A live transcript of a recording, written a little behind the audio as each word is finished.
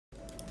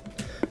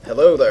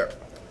Hello there.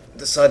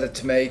 Decided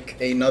to make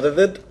another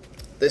vid,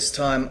 this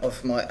time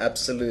of my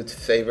absolute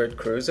favorite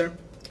cruiser.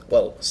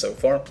 Well, so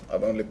far,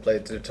 I've only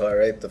played to the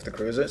tier 8 of the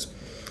cruisers.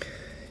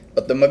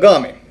 But the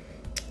Mogami.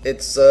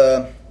 It's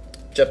a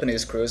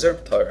Japanese cruiser,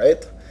 tier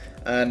 8,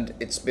 and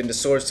it's been the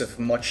source of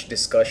much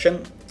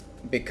discussion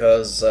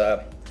because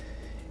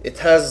it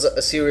has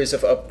a series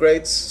of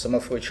upgrades, some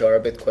of which are a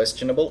bit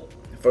questionable.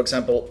 For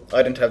example,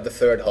 I didn't have the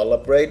third hull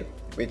upgrade,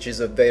 which is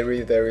a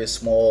very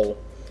small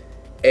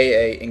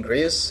AA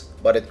increase,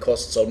 but it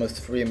costs almost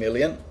 3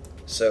 million,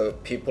 so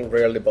people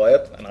rarely buy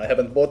it, and I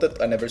haven't bought it.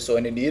 I never saw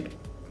any need.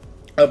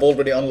 I've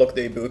already unlocked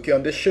the Ibuki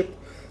on this ship,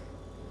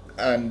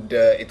 and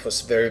it was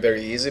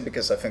very easy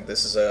because I think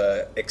this is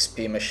a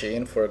XP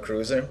machine for a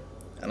cruiser,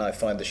 and I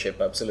find the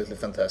ship absolutely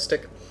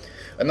fantastic.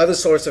 Another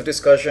source of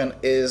discussion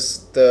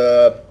is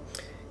the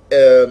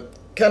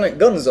kind of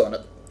guns on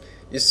it.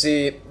 You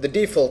see, the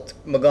default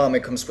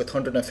Mogami comes with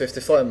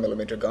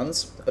 155mm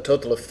guns, a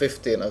total of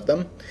 15 of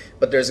them,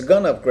 but there's a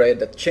gun upgrade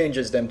that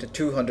changes them to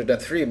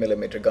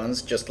 203mm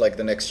guns, just like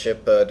the next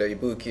ship, the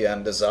Ibuki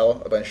and the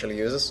Zao eventually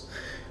uses.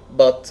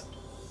 But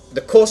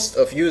the cost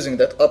of using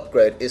that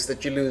upgrade is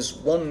that you lose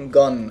one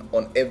gun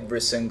on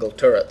every single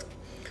turret.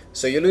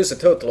 So you lose a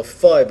total of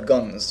 5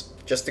 guns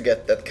just to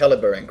get that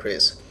caliber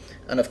increase.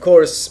 And of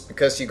course,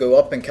 because you go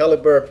up in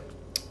caliber,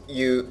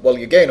 you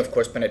gain, of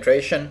course,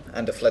 penetration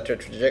and a flatter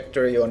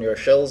trajectory on your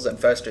shells and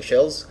faster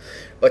shells,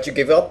 but you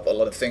give up a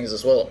lot of things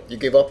as well. You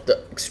give up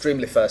the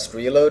extremely fast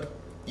reload,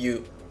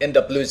 you end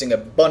up losing a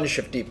bunch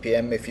of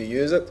DPM if you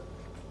use it.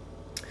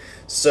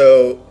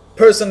 So,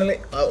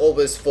 personally, I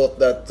always thought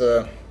that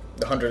the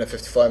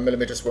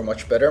 155mm were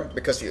much better,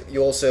 because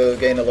you also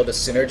gain a lot of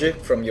synergy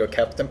from your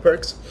captain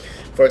perks.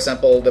 For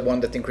example, the one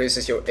that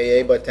increases your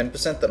AA by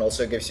 10% and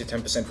also gives you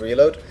 10%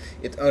 reload,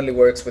 it only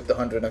works with the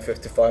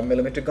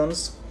 155mm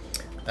guns.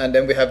 And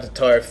then we have the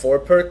tier 4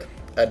 perk,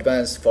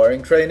 Advanced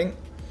Firing Training,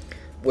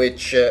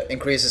 which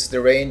increases the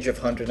range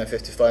of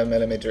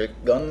 155mm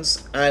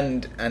guns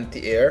and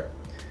anti-air.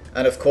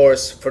 And of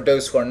course, for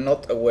those who are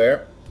not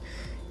aware,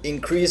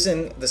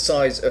 increasing the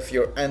size of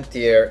your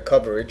anti-air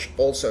coverage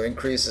also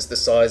increases the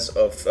size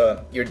of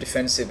your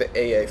defensive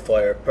AA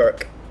fire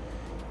perk,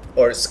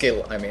 or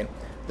skill, I mean.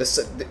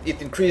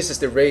 It increases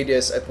the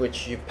radius at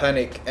which you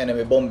panic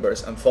enemy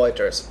bombers and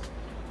fighters.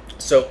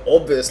 So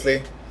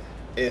obviously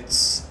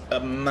it's a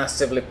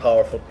massively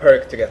powerful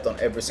perk to get on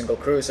every single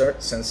cruiser,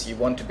 since you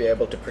want to be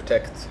able to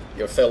protect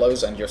your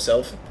fellows and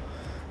yourself.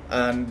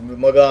 And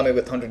Mogami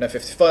with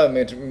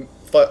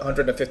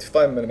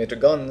 155mm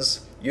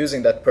guns,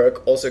 using that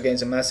perk, also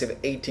gains a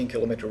massive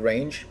 18km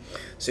range,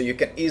 so you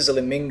can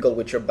easily mingle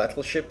with your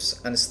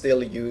battleships and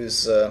still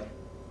use AA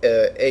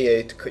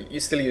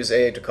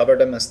to cover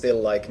them and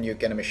still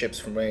nuke enemy ships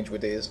from range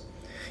with these.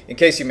 In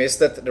case you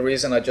missed it, the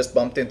reason I just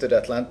bumped into the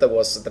Atlanta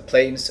was the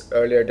planes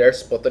earlier there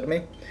spotted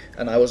me,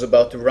 and I was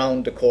about to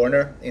round the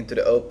corner into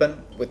the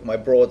open with my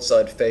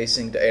broadside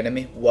facing the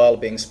enemy while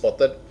being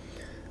spotted.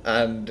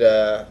 And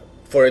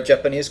for a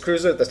Japanese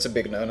cruiser, that's a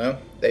big no-no.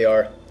 They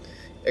are,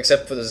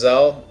 except for the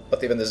Zao,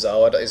 but even the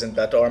Zao isn't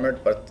that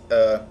armored, but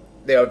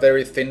they are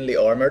very thinly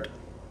armored,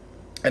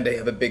 and they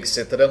have a big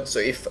citadel. So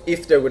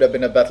if there would have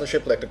been a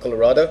battleship like the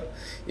Colorado,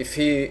 if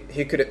he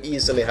could have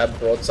easily have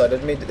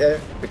broadsided me there,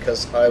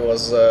 because I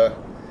was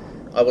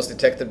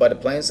detected by the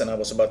planes and I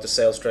was about to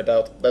sail straight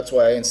out. That's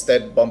why I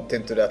instead bumped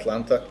into the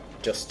Atlanta,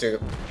 just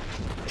to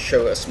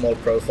show a small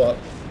profile.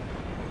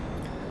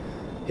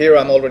 Here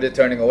I'm already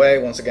turning away,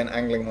 once again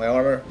angling my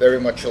armor, very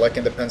much like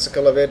in the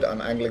Pensacola vid.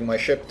 I'm angling my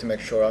ship to make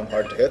sure I'm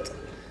hard to hit.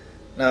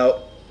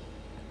 Now,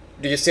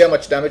 do you see how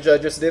much damage I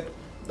just did?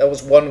 That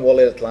was one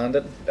volley that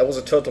landed. That was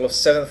a total of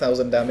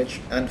 7,000 damage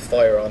and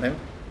fire on him.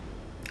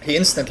 He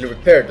instantly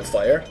repaired the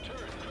fire,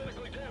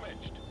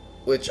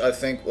 which I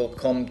think will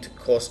come to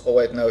cost... Oh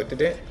wait, no, did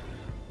he?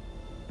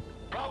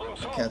 I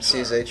can't see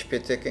his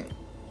HP ticking.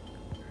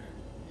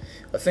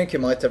 I think he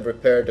might have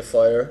repaired the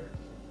fire.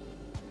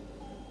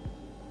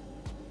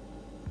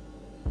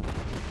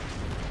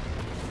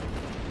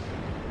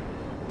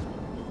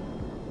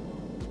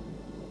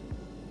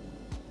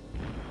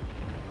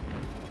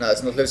 No,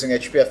 it's not losing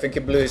HP. I think he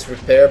blew his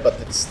repair, but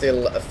it's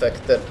still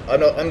affected. I'm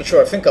not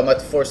sure. I think I might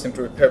have forced him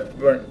to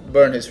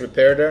burn his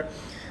repair there.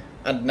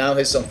 And now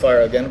he's on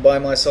fire again by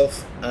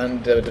myself.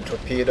 And the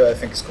torpedo, I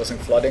think, is causing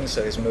flooding,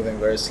 so he's moving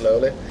very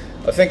slowly.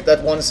 I think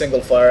that one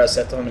single fire I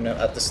set on him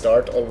at the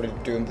start already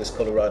doomed this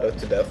Colorado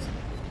to death.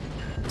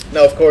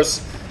 Now, of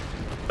course,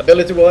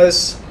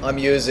 ability-wise, I'm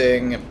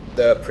using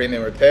the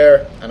premium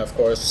repair and, of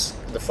course,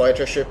 the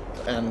fighter ship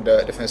and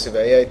defensive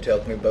AA to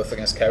help me both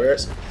against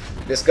carriers.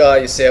 This guy,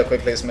 you see how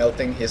quickly he's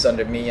melting. He's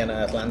under me and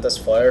Atlanta's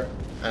fire.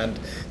 And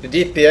the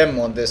DPM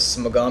on this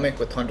Mogami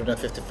with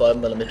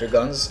 155mm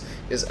guns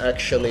is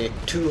actually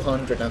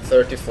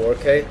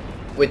 234k,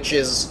 which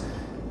is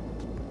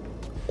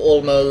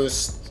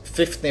almost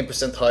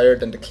 15% higher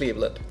than the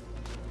Cleveland,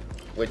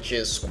 which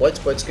is quite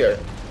scary.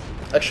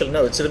 Actually,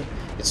 no,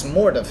 it's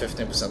more than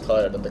 15%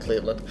 higher than the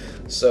Cleveland.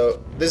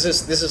 So this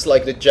is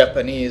like the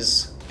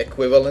Japanese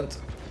equivalent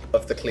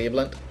of the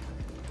Cleveland.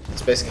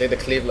 It's basically the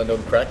Cleveland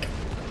on crack.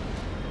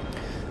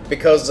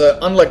 Because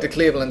unlike the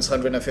Cleveland's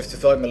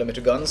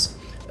 155mm guns,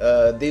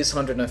 these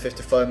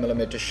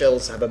 155mm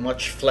shells have a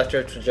much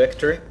flatter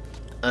trajectory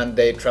and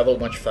they travel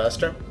much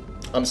faster.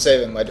 I'm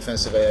saving my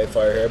defensive AA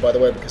fire here, by the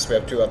way, because we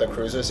have 2 other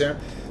cruisers here.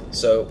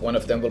 So one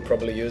of them will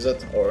probably use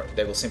it, or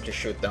they will simply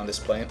shoot down this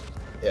plane.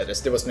 Yeah,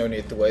 there was no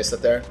need to waste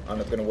it there. I'm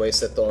not going to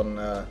waste it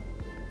on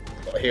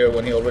here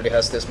when he already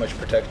has this much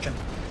protection.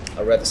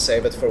 I'd rather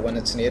save it for when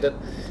it's needed.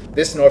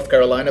 This North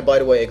Carolina, by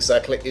the way,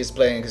 is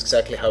playing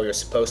exactly how you're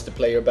supposed to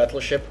play your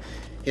battleship.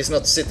 He's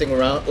not sitting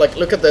around. Like,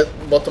 look at the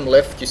bottom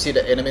left, you see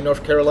the enemy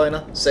North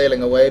Carolina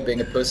sailing away,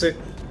 being a pussy.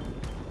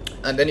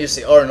 And then you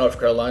see our North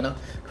Carolina,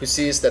 who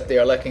sees that they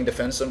are lacking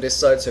defense on this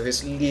side, so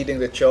he's leading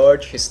the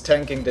charge, he's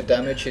tanking the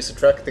damage, he's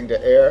attracting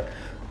the air,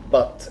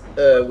 but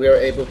we are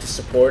able to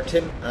support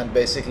him, and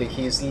basically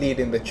he's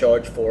leading the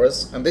charge for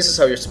us. And this is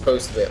how you're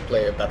supposed to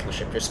play a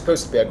battleship. You're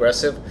supposed to be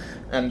aggressive,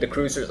 and the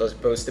cruisers are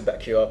supposed to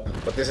back you up.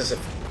 But this is a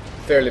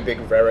fairly big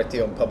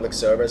rarity on public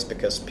servers,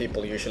 because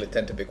people usually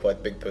tend to be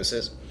quite big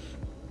pussies.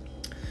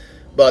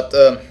 But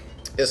the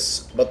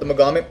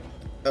Mogami,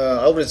 I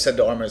already said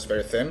the armor is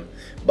very thin,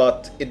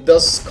 but it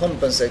does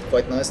compensate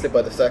quite nicely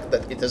by the fact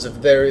that it has a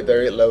very,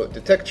 very low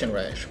detection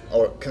range,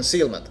 or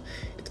concealment.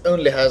 It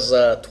only has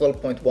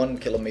 12.1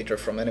 kilometer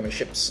from enemy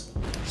ships.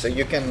 So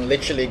you can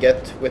literally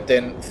get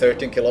within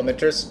 13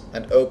 kilometers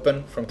and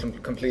open from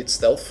complete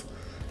stealth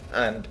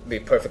and be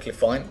perfectly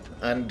fine.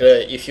 And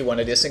if you want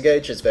to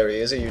disengage, it's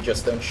very easy. You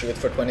just don't shoot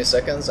for 20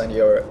 seconds and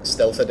you're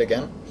stealthed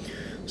again.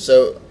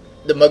 So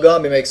the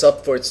Mogami makes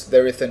up for its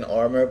very thin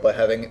armor by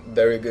having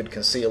very good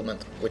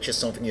concealment, which is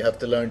something you have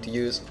to learn to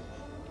use.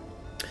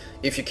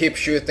 If you keep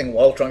shooting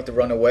while trying to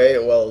run away,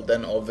 well,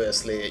 then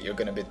obviously you're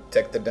going to be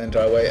detected the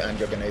entire way and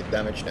you're going to get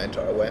damaged the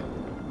entire way.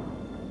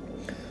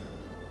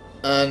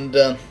 And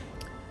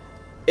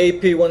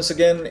AP, once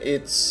again,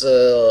 it's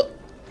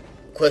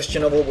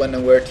questionable when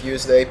and where to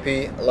use the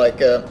AP.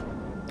 Like,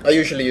 I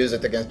usually use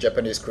it against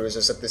Japanese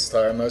cruisers at this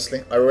time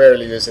mostly. I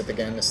rarely use it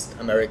against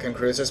American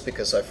cruisers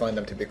because I find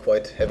them to be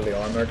quite heavily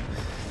armored.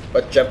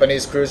 But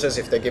Japanese cruisers,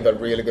 if they give a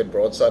really good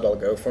broadside, I'll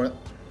go for it.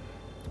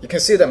 You can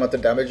see the amount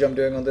of damage I'm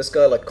doing on this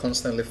guy, like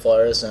constantly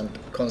fires and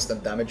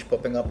constant damage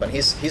popping up. And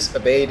he's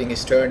evading,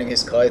 he's turning,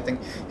 he's kiting,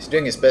 he's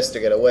doing his best to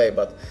get away,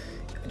 but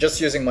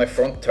just using my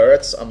front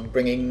turrets, I'm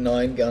bringing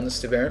 9 guns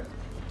to bear.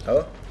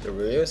 Oh, the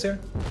Ryu is here?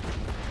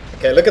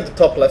 Okay, look at the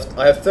top left.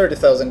 I have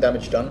 30,000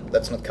 damage done.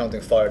 That's not counting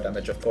fire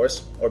damage, of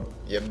course, or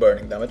yeah,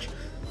 burning damage.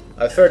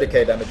 I have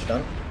 30k damage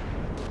done.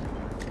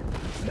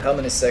 And how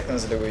many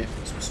seconds do we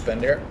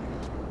spend here?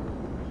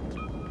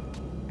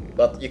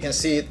 But you can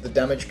see the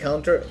damage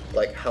counter,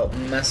 like how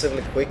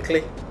massively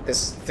quickly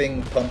this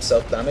thing pumps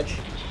out damage.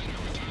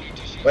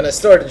 When I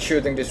started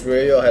shooting this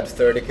Ryu, I had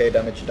 30k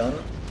damage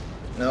done.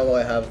 Now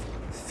I have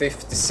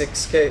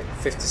 56k,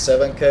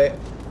 57k.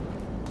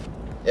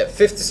 Yeah,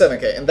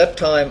 57k. In that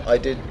time I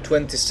did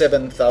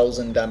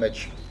 27,000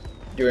 damage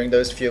during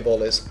those few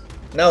volleys.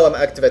 Now I'm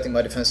activating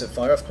my defensive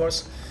fire, of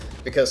course,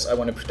 because I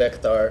want to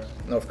protect our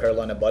North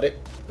Carolina buddy,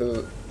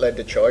 who led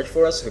the charge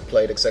for us, who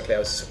played exactly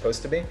how he's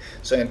supposed to be.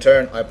 So in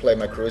turn, I play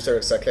my cruiser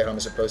exactly how I'm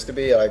supposed to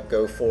be. I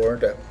go for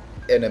the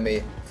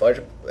enemy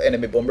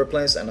bomber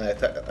planes and I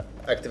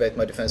activate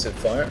my defensive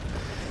fire.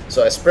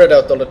 So I spread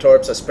out all the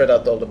torps, I spread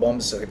out all the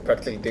bombs, so he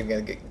practically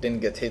didn't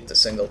get hit a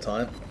single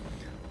time.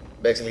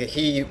 Basically,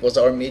 he was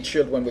our meat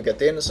shield when we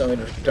get in, so in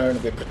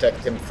return we protect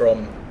him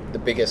from the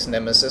biggest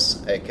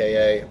nemesis,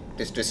 aka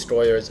these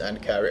destroyers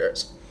and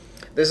carriers.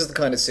 This is the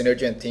kind of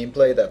synergy and team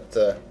play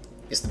that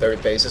is the very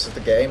basis of the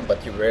game,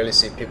 but you rarely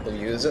see people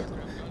use it,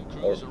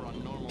 or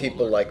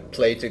people like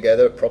play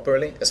together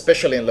properly,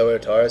 especially in lower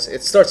tiers.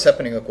 It starts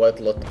happening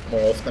quite a lot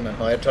more often in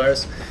higher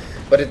tiers,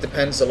 but it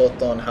depends a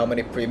lot on how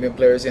many premium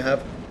players you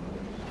have.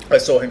 I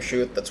saw him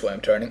shoot, that's why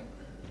I'm turning.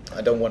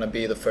 I don't want to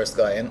be the first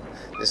guy in.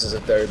 This is a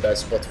very bad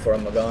spot for a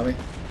Mogami.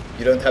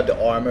 You don't have the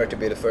armor to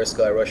be the first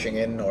guy rushing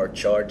in or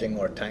charging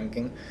or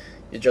tanking.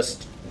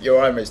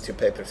 Your armor is too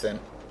paper thin.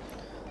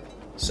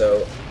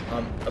 So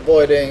I'm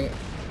avoiding,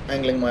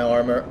 angling my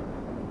armor,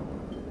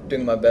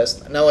 doing my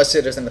best. Now I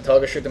see there's an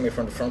Ataga shooting me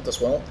from the front as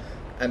well,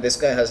 and this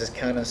guy has his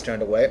cannons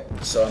turned away.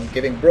 So I'm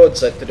giving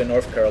broadside to the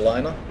North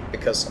Carolina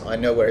because I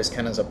know where his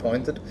cannons are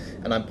pointed,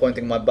 and I'm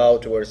pointing my bow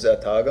towards the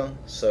Ataga.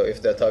 So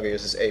if the Ataga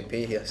uses AP,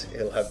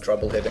 he'll have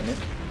trouble hitting me.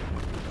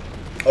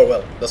 Or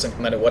well, doesn't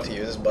matter what he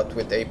uses, but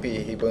with AP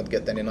he won't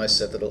get any nice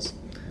citadels.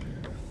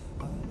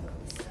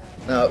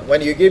 Now,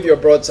 when you give your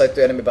broadside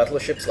to enemy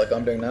battleships, like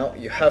I'm doing now,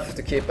 you have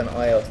to keep an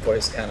eye out for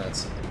his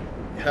cannons.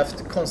 You have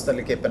to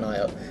constantly keep an eye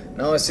out.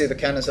 Now I see the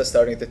cannons are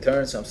starting to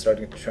turn, so I'm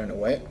starting to turn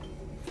away.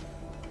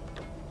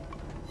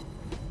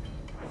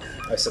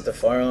 I set the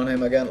fire on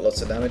him again,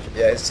 lots of damage.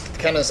 Yeah, his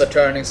cannons are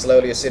turning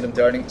slowly, you see them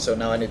turning, so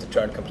now I need to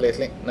turn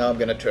completely. Now I'm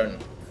gonna turn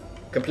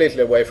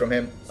completely away from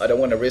him. I don't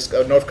want to risk.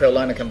 North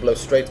Carolina can blow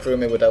straight through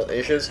me without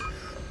issues.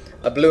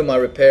 I blew my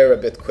repair a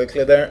bit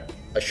quickly there.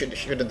 I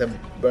shouldn't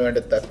have burned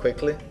it that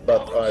quickly,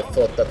 but I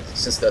thought that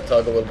since the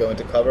Ataga will go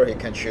into cover, he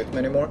can't shoot me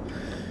anymore.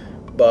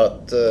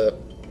 But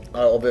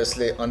I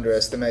obviously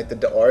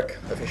underestimated the arc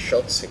of his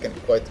shots. He can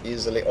quite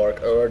easily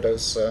arc over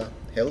those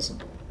hills.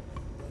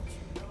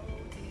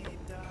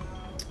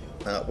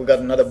 We got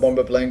another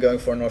bomber plane going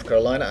for North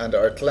Carolina, and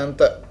our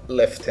Atlanta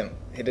left him.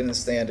 He didn't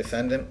stay and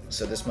defend him,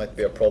 so this might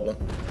be a problem.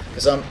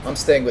 Because I'm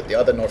staying with the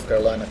other North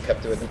Carolina,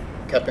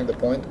 capping the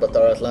point, but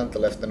our Atlanta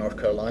left the North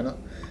Carolina,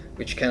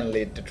 which can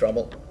lead to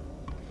trouble.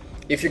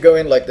 If you go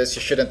in like this,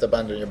 you shouldn't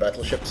abandon your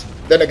battleships.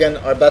 Then again,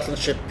 our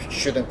battleship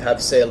shouldn't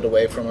have sailed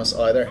away from us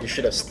either. He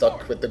should have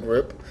stuck with the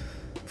group.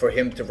 For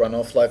him to run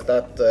off like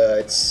that,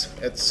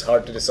 it's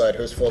hard to decide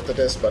whose fault it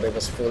is, but it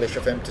was foolish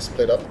of him to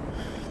split up.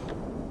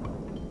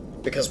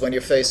 Because when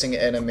you're facing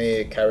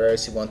enemy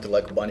carriers, you want to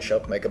like bunch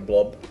up, make a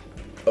blob,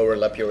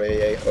 overlap your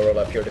AA,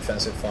 overlap your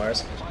defensive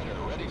fires.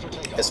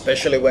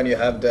 Especially when you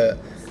have the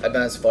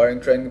advanced firing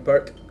training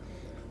perk,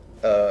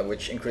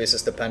 which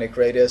increases the panic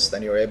radius,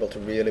 then you're able to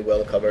really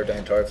well cover the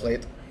entire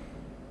fleet.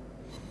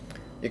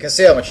 You can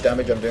see how much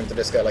damage I'm doing to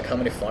this guy, like how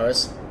many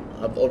fires.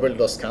 I've already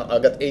lost count. I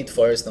got 8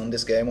 fires done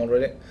this game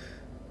already.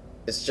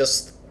 It's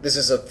just, this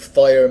is a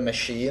fire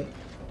machine.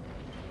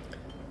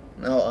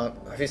 Now,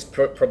 he's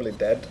probably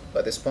dead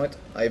by this point.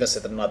 I even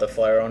set another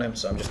fire on him,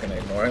 so I'm just going to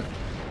ignore him.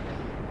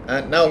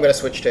 And now I'm going to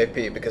switch to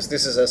AP, because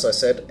this is, as I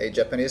said, a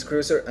Japanese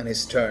cruiser, and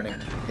he's turning.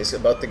 He's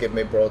about to give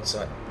me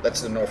broadside.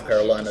 That's the North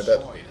Carolina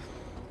dead.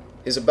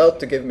 He's about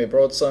to give me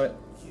broadside,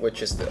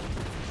 which is the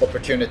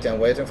opportunity I'm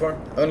waiting for.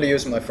 I only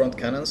use my front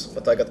cannons,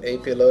 but I got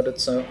AP loaded,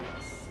 so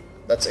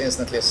that's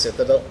instantly a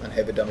citadel and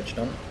heavy damage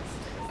done.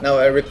 Now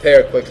I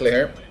repair quickly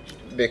here,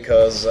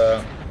 because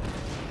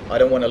I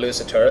don't want to lose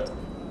a turret.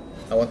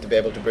 I want to be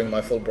able to bring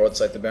my full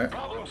broadside to bear.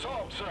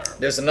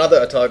 There's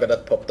another Ataga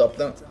that popped up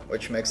though,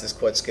 which makes this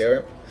quite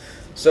scary.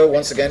 So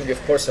once again, we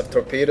of course have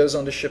torpedoes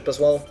on the ship as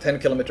well,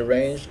 10-kilometer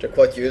range, they're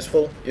quite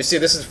useful. You see,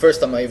 this is the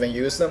first time I even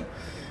use them.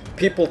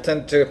 People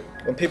tend to,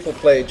 when people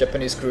play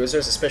Japanese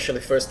cruisers,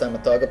 especially first-time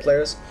Ataga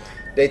players,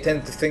 they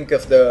tend to think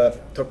of the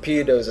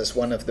torpedoes as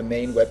one of the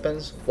main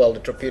weapons, while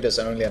the torpedoes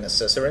are only an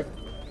accessory.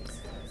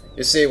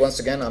 You see, once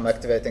again, I'm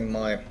activating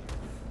my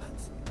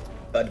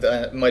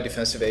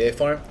defensive AA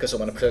farm, because I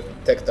want to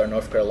protect our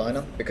North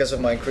Carolina. Because of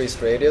my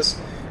increased radius,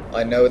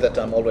 I know that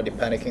I'm already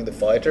panicking the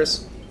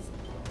fighters,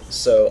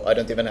 so I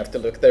don't even have to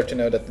look there to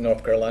know that the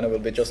North Carolina will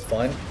be just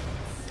fine.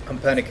 I'm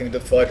panicking the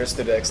fighters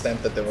to the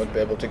extent that they won't be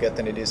able to get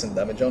any decent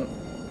damage on.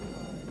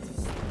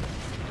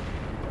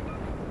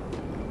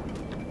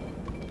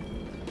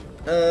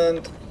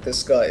 And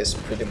this guy is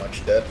pretty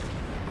much dead.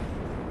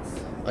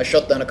 I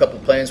shot down a couple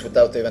planes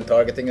without even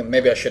targeting him.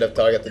 Maybe I should have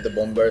targeted the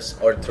bombers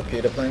or the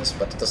torpedo planes,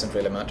 but it doesn't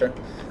really matter.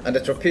 And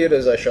the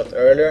torpedoes I shot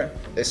earlier,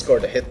 they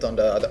scored a hit on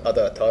the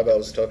other Ataga I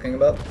was talking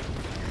about.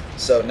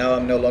 So now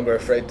I'm no longer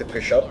afraid to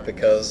push up,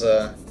 because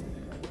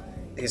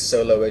he's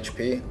so low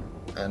HP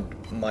and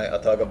my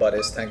Ataga body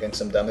is tanking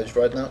some damage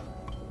right now.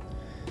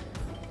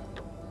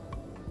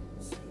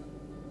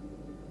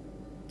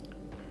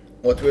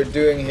 What we're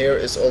doing here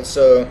is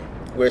also,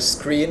 we're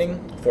screening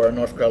for our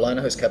North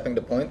Carolina who's capping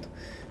the point.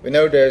 We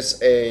know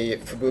there's a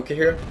Fubuki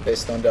here,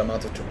 based on the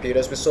amount of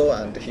torpedoes we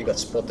saw, and he got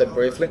spotted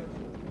briefly.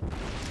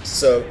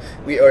 So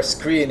we are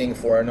screening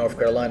for our North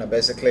Carolina,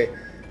 basically.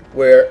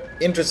 We're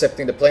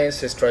intercepting the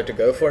planes he's tried to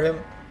go for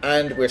him,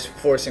 and we're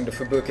forcing the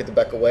Fubuki to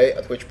back away,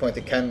 at which point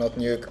he cannot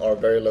nuke our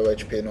very low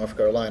HP North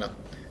Carolina,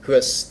 who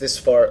has thus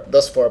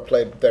far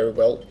played very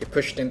well. He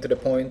pushed into the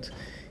point,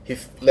 he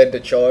led the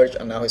charge,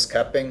 and now he's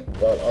capping,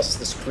 while us,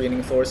 the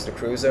screening force, the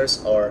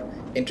cruisers, are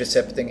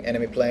intercepting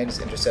enemy planes,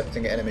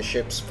 intercepting enemy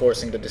ships,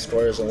 forcing the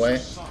destroyers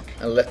away,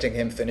 and letting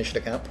him finish the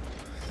cap.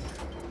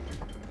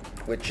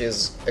 Which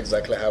is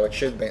exactly how it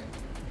should be.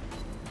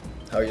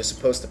 How you're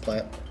supposed to play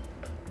it.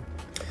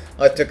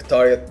 I took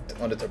target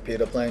on the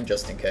torpedo plane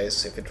just in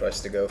case, if he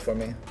tries to go for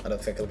me. I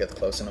don't think he'll get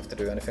close enough to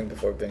do anything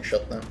before being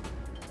shot down.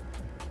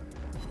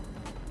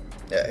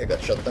 Yeah, he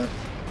got shot down.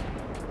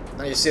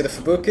 And you see the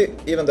Fubuki,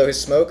 even though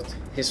he's smoked,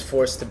 he's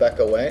forced to back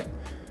away,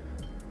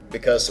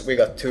 because we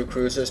got 2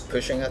 cruisers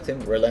pushing at him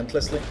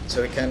relentlessly,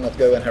 so he cannot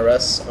go and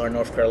harass our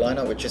North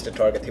Carolina, which is the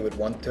target he would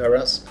want to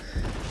harass.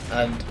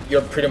 And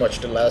you're pretty much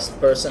the last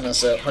person,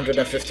 as a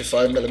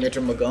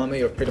 155mm Mogami,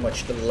 you're pretty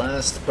much the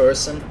last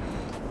person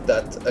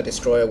that a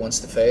destroyer wants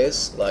to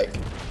face. Like,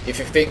 if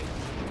you think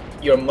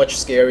you're much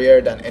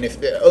scarier than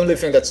the only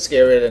thing that's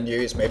scarier than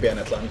you is maybe an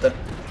Atlanta.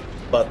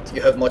 But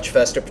you have much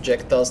faster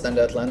projectiles than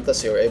the Atlanta,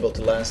 so you're able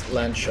to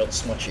land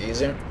shots much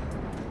easier.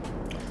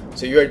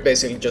 So you're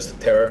basically just a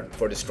terror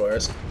for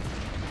destroyers.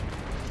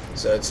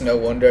 So it's no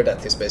wonder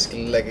that he's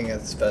basically legging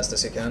it as fast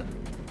as he can.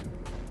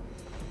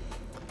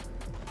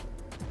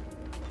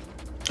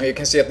 And you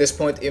can see at this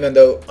point, even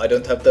though I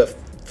don't have the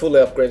fully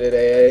upgraded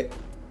AA,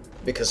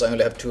 because I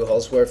only have 2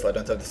 hulls worth, I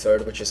don't have the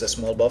third, which is a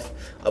small buff,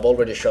 I've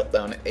already shot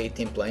down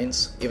 18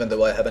 planes. Even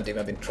though I haven't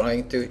even been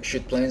trying to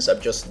shoot planes,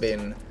 I've just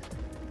been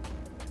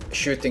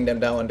shooting them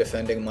down and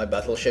defending my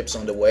battleships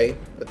on the way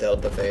with the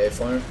help of AA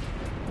fire.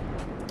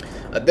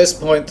 At this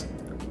point,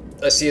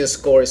 I see the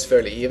score is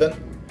fairly even,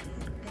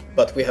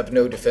 but we have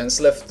no defense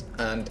left,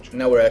 and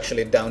now we're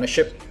actually down a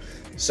ship.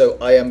 So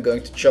I am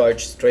going to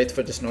charge straight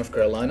for this North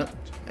Carolina,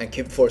 and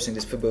keep forcing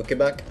this Fubuki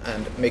back,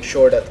 and make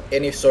sure that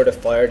any sort of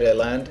fire they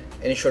land,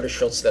 any sort of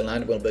shots they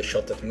land will be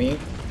shot at me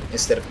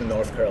instead of the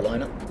North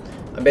Carolina.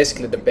 I'm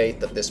basically the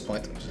bait at this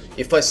point.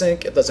 If I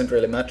sink, it doesn't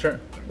really matter,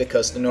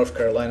 because the North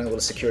Carolina will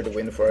secure the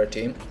win for our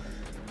team.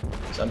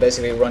 So I'm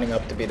basically running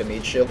up to be the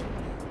meat shield.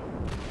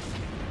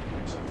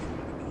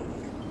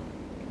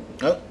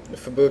 Oh, the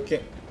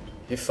Fubuki.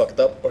 He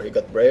fucked up, or he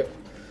got brave.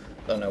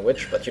 Don't know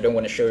which, but you don't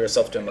want to show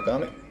yourself to a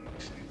Mogami.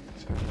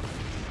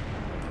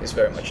 He's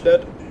very much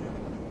dead.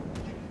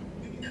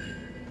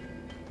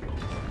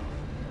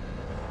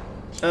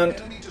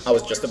 And I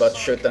was just about to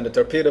shoot down the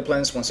torpedo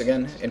planes once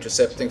again,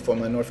 intercepting for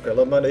my North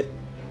Carolina buddy,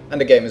 and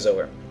the game is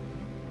over.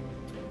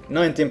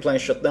 19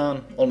 planes shot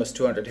down, almost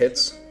 200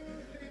 hits.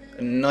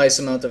 A nice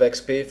amount of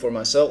XP for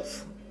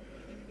myself.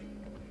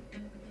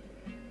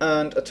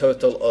 And a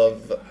total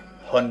of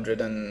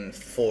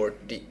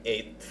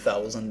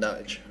 148,000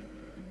 damage.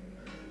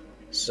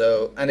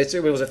 So, and it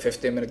was a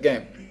 15-minute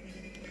game.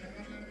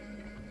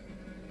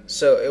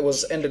 So it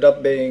ended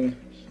up being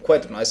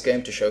quite a nice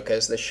game to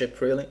showcase this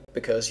ship, really,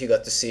 because you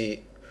got to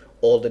see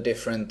all the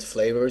different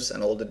flavors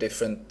and all the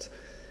different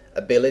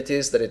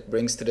abilities that it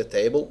brings to the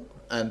table,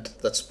 and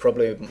that's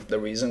probably the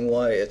reason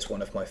why it's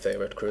one of my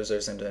favorite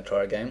cruisers in the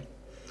entire game.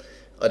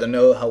 I don't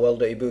know how well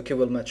the Ibuki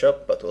will match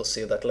up, but we'll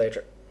see that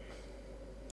later.